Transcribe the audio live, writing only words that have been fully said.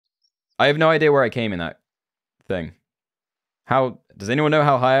I have no idea where I came in that thing. How does anyone know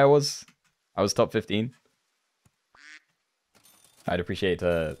how high I was? I was top 15. I'd appreciate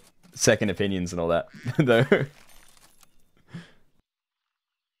second opinions and all that, though.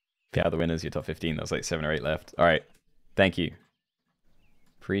 Yeah, the winners, you're top 15. That was like 7 or 8 left. All right, thank you.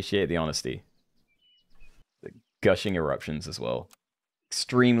 Appreciate the honesty. The gushing eruptions as well.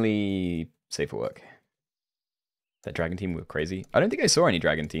 Extremely safe for work. That dragon team were crazy. I don't think I saw any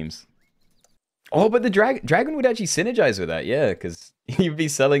dragon teams. Oh, but the dragon would actually synergize with that, yeah, because you'd be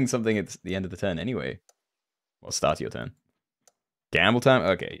selling something at the end of the turn anyway. Well, start your turn. Gamble time?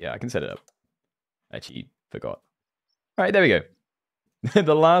 Okay, yeah, I can set it up. Actually, forgot. All right, there we go.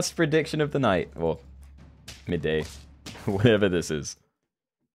 The last prediction of the night, or midday, whatever this is.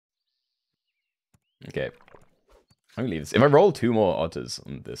 Okay. I'm gonna leave this. If I roll 2 more otters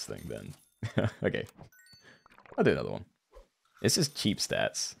on this thing, then... okay. I'll do another one. This is cheap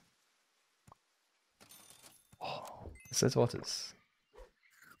stats. Oh, it says otters.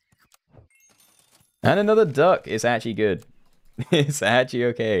 And another duck. It's actually good. It's actually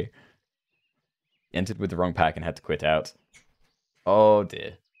okay. Entered with the wrong pack and had to quit out. Oh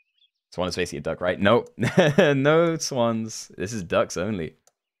dear. Swan is basically a duck, right? Nope. No swans. This is ducks only.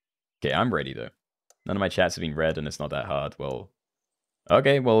 Okay, I'm ready though. None of my chats have been read and it's not that hard. Well,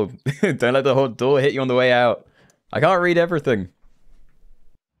 okay, well, don't let the whole door hit you on the way out. I can't read everything.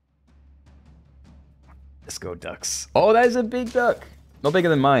 Let's go ducks. Oh, that is a big duck. Not bigger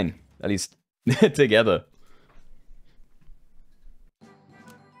than mine, at least together.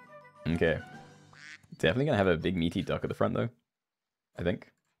 Okay. Definitely gonna have a big meaty duck at the front though. I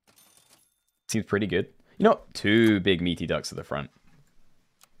think. Seems pretty good. You know, 2 big meaty ducks at the front.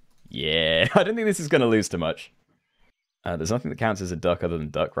 Yeah, I don't think this is gonna lose too much. There's nothing that counts as a duck other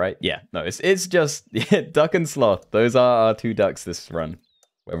than duck, right? Yeah, no, it's just duck and sloth. Those are our 2 ducks this run,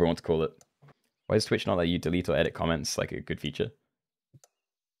 whatever you want to call it. Why does Twitch not let you delete or edit comments like a good feature?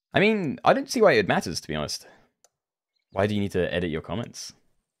 I mean, I don't see why it matters, to be honest. Why do you need to edit your comments?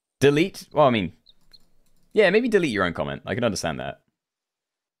 Delete? Well, I mean, yeah, maybe delete your own comment. I can understand that.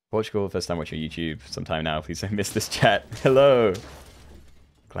 Portugal, first time watching YouTube. Sometime now, please don't miss this chat. Hello.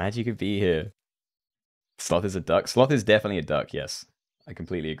 Glad you could be here. Sloth is a duck. Sloth is definitely a duck, yes. I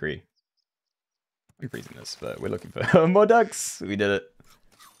completely agree. I'm freezing this, but we're looking for more ducks. We did it.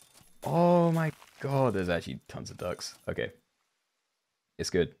 Oh my god, there's actually tons of ducks. Okay.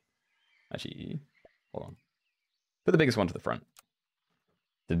 It's good. Actually, hold on. Put the biggest one to the front.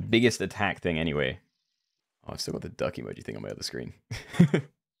 The biggest attack thing anyway. Oh, I've still got the duck emoji thing on my other screen.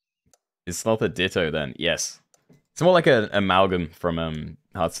 Is Sloth a ditto then? Yes. It's more like an amalgam from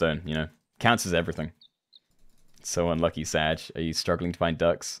Hearthstone, you know. Counts as everything. So unlucky, Sag. Are you struggling to find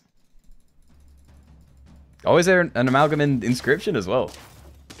ducks? Oh, is there an amalgam in Inscription as well?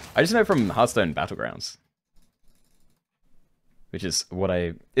 I just know from Hearthstone Battlegrounds. Which is what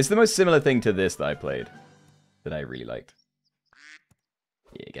it's the most similar thing to this that I played. That I really liked.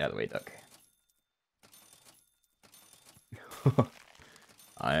 Yeah, get out of the way, duck.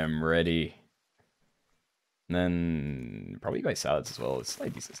 I am ready. And then probably buy salads as well. It's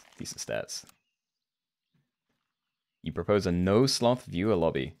like decent stats. You propose a no sloth viewer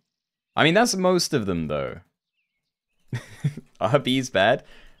lobby. I mean, that's most of them though. Are bees bad?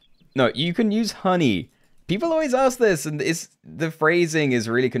 No, you can use honey. People always ask this, and the phrasing is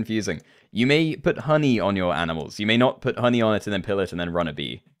really confusing. You may put honey on your animals. You may not put honey on it and then pill it and then run a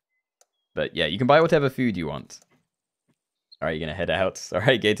bee. But yeah, you can buy whatever food you want. Alright, you're gonna head out.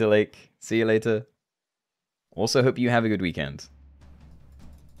 Alright, Gator Lake. See you later. Also, hope you have a good weekend.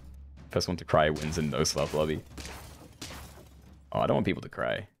 First one to cry wins in no sloth lobby. Oh, I don't want people to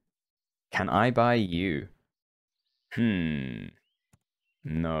cry. Can I buy you?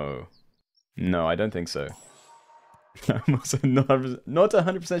 No. No, I don't think so. I'm also not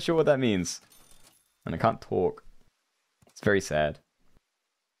 100% sure what that means. And I can't talk. It's very sad.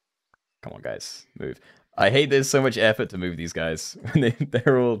 Come on, guys. Move. I hate there's so much effort to move these guys.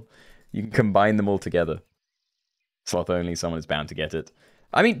 They're all... You can combine them all together. Sloth only, someone is bound to get it.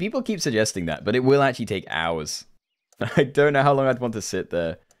 I mean, people keep suggesting that, but it will actually take hours. I don't know how long I'd want to sit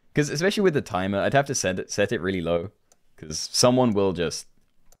there. Because especially with the timer, I'd have to set it really low. Because someone will just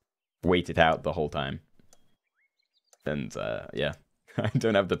wait it out the whole time. And, yeah. I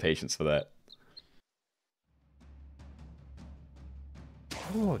don't have the patience for that.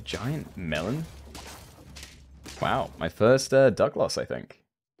 Oh, giant melon. Wow, my first duck loss, I think.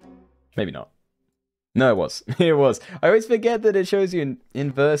 Maybe not. No, it was. It was. I always forget that it shows you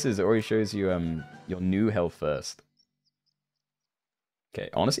in verses. It always shows you your new health first. Okay,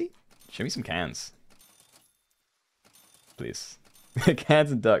 honestly, show me some cans. Please.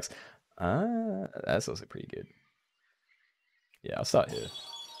 Cans and ducks. That's also pretty good. Yeah, I'll start here.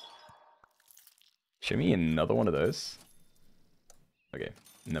 Show me another one of those. Okay,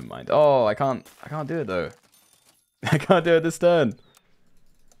 never mind. Oh, I can't do it though. I can't do it this turn.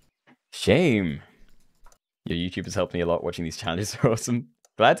 Shame. Your YouTube has helped me a lot. Watching these challenges are awesome.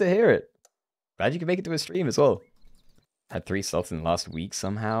 Glad to hear it. Glad you can make it to a stream as well. Had 3 slots in the last week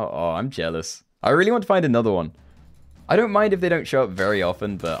somehow. Oh, I'm jealous. I really want to find another one. I don't mind if they don't show up very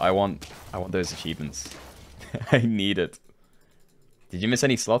often, but I want those achievements. I need it. Did you miss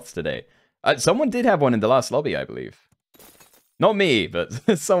any slots today? Someone did have one in the last lobby, I believe. Not me,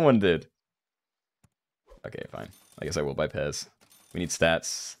 but someone did. Okay, fine. I guess I will buy pairs. We need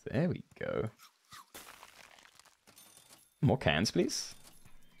stats. There we go. More cans, please.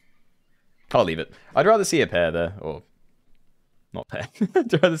 I'll leave it. I'd rather see a pair there, or not pair.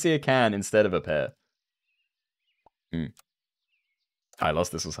 I'd rather see a can instead of a pair. I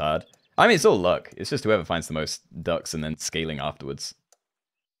lost. This was hard. I mean, it's all luck. It's just whoever finds the most ducks and then scaling afterwards.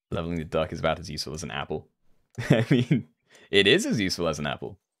 Leveling the duck is about as useful as an apple. I mean, it is as useful as an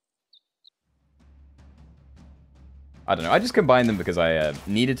apple. I don't know. I just combined them because I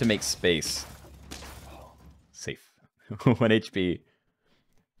needed to make space. Oh, safe. 1 HP.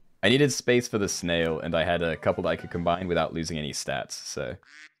 I needed space for the snail, and I had a couple that I could combine without losing any stats, so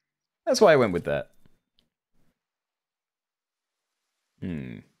that's why I went with that.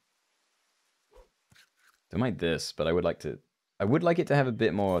 Don't mind this, but I would like it to have a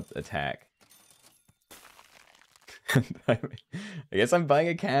bit more attack. I guess I'm buying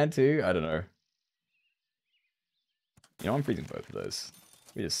a can too? I don't know. You know, I'm freezing both of those.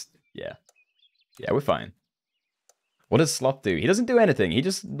 We just, yeah. Yeah, we're fine. What does Sloth do? He doesn't do anything. He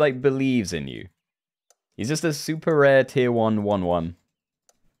just, like, believes in you. He's just a super rare tier 1 1/1.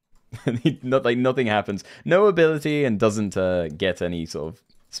 Nothing happens. No ability and doesn't get any sort of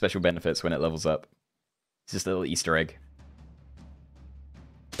special benefits when it levels up. It's just a little Easter egg.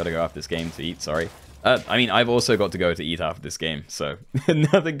 Gotta go after this game to eat, sorry. I mean, I've also got to go to eat after this game, so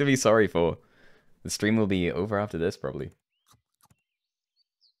nothing to be sorry for. The stream will be over after this, probably.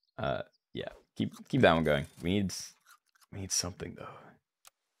 Yeah, keep that one going. We need something, though.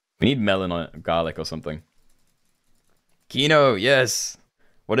 We need melon or garlic or something. Keenoe, yes!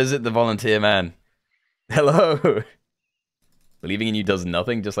 What is it, the volunteer man? Hello! Believing in you does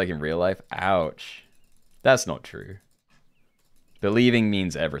nothing, just like in real life? Ouch. That's not true. Believing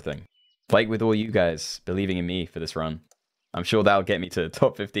means everything. Like with all you guys, believing in me for this run. I'm sure that'll get me to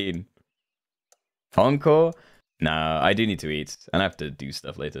top 15. Encore? Nah, I do need to eat, and I have to do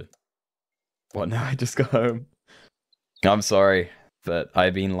stuff later. What, now I just got home? I'm sorry, but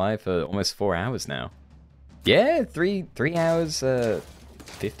I've been live for almost 4 hours now. Yeah, 3 hours,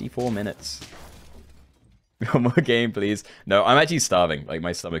 54 minutes. One more game, please. No, I'm actually starving. Like,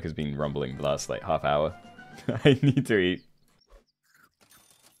 my stomach has been rumbling the last, like, half hour. I need to eat.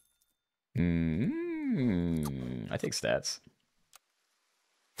 I take stats.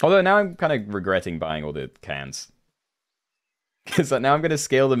 Although now I'm kind of regretting buying all the cans. Because now I'm going to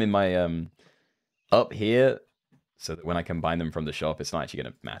scale them in my, up here, so that when I combine them from the shop, it's not actually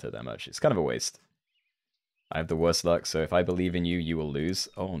going to matter that much. It's kind of a waste. I have the worst luck, so if I believe in you, you will lose.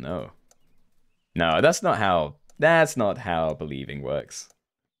 Oh, no. No, that's not how believing works.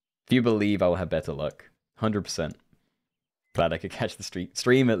 If you believe, I'll have better luck. 100%. Glad I could catch the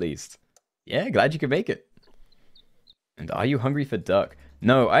stream at least. Yeah, glad you could make it. And are you hungry for duck?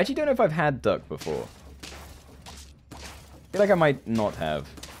 No, I actually don't know if I've had duck before. I feel like I might not have.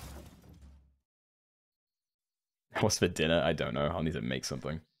 What's for dinner? I don't know. I'll need to make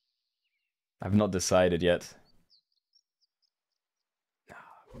something. I've not decided yet. No,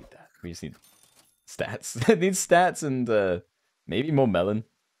 we need that. We just need stats. It needs stats and maybe more melon.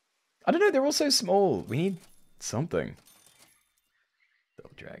 I don't know. They're all so small. We need something.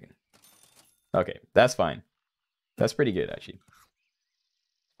 Double dragon. Okay, that's fine. That's pretty good, actually.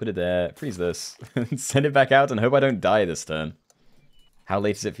 Put it there. Freeze this. Send it back out and hope I don't die this turn. How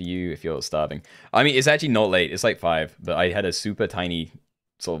late is it for you if you're starving? I mean, it's actually not late. It's like 5, but I had a super tiny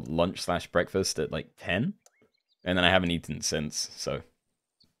sort of lunch/breakfast at like 10, and then I haven't eaten since, so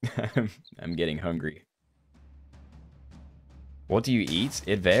I'm getting hungry. What do you eat?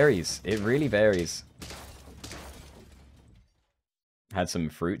 It varies. It really varies. Had some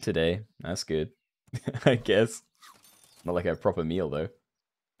fruit today. That's good. I guess. Not like a proper meal, though.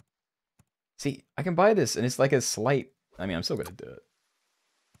 See, I can buy this, and it's like a slight... I mean, I'm still going to do it.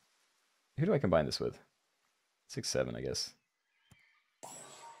 Who do I combine this with? 6, 7, I guess.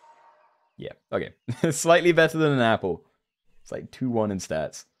 Yeah, okay. Slightly better than an apple. It's like 2-1 in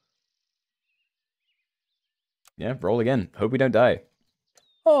stats. Yeah, roll again. Hope we don't die.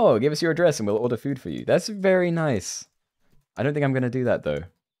 Oh, give us your address and we'll order food for you. That's very nice. I don't think I'm going to do that, though.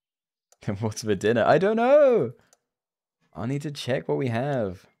 What's for dinner? I don't know. I'll need to check what we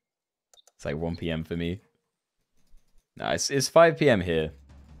have. It's like 1 p.m. for me. No, it's 5 p.m. here.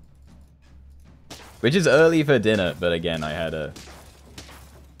 Which is early for dinner, but again, I had a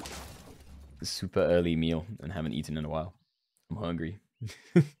super early meal and haven't eaten in a while. I'm hungry.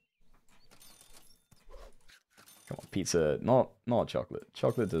 Come on, pizza. Not chocolate.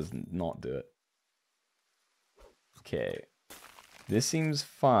 Chocolate does not do it. Okay. This seems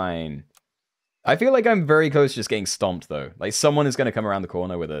fine. I feel like I'm very close to just getting stomped, though. Like, someone is going to come around the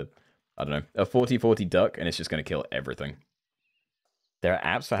corner with a, I don't know, a 40-40 duck, and it's just going to kill everything. There are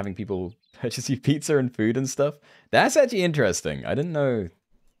apps for having people purchase you pizza and food and stuff. That's actually interesting. I didn't know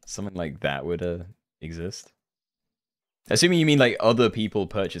something like that would exist. Assuming you mean, like, other people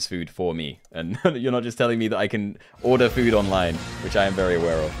purchase food for me, and you're not just telling me that I can order food online, which I am very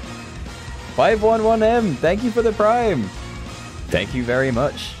aware of. 511M, thank you for the Prime. Thank you very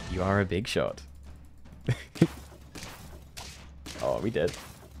much. You are a big shot. Oh, are we dead?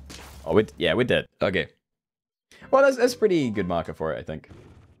 Oh, yeah, we're dead. Okay. Well, that's a pretty good marker for it, I think.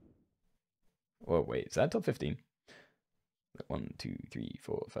 Well, wait, is that top 15? 1, 2, 3,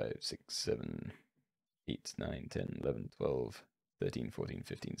 4, 5, 6, 7, 8, 9, 10, 11, 12, 13, 14,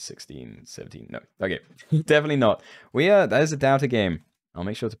 15, 16, 17. No, okay. Definitely not. That is a doubter game. I'll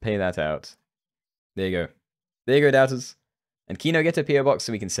make sure to pay that out. There you go. There you go, doubters. And Keenoe, get a PO box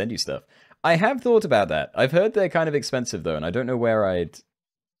so we can send you stuff. I have thought about that. I've heard they're kind of expensive, though, and I don't know where I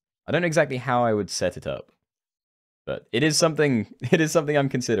don't know exactly how I would set it up. But it is something I'm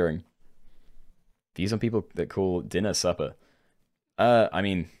considering. These are people that call dinner supper. I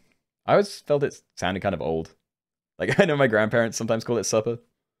mean, I always felt it sounded kind of old. Like, I know my grandparents sometimes call it supper.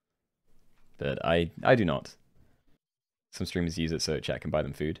 But I do not. Some streamers use it so chat can buy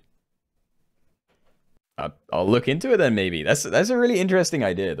them food. I'll look into it then, maybe. That's a really interesting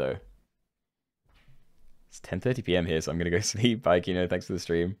idea, though. It's 10:30 p.m. here, so I'm gonna go sleep. Bye, Keenoe. Thanks for the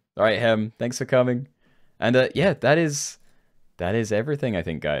stream. All right, Hem. Thanks for coming. And yeah, that is everything, I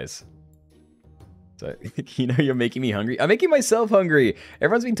think, guys. So, you're making me hungry. I'm making myself hungry.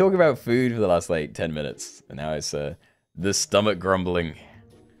 Everyone's been talking about food for the last, like, 10 minutes. And now it's the stomach grumbling.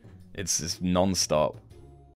 It's just non-stop.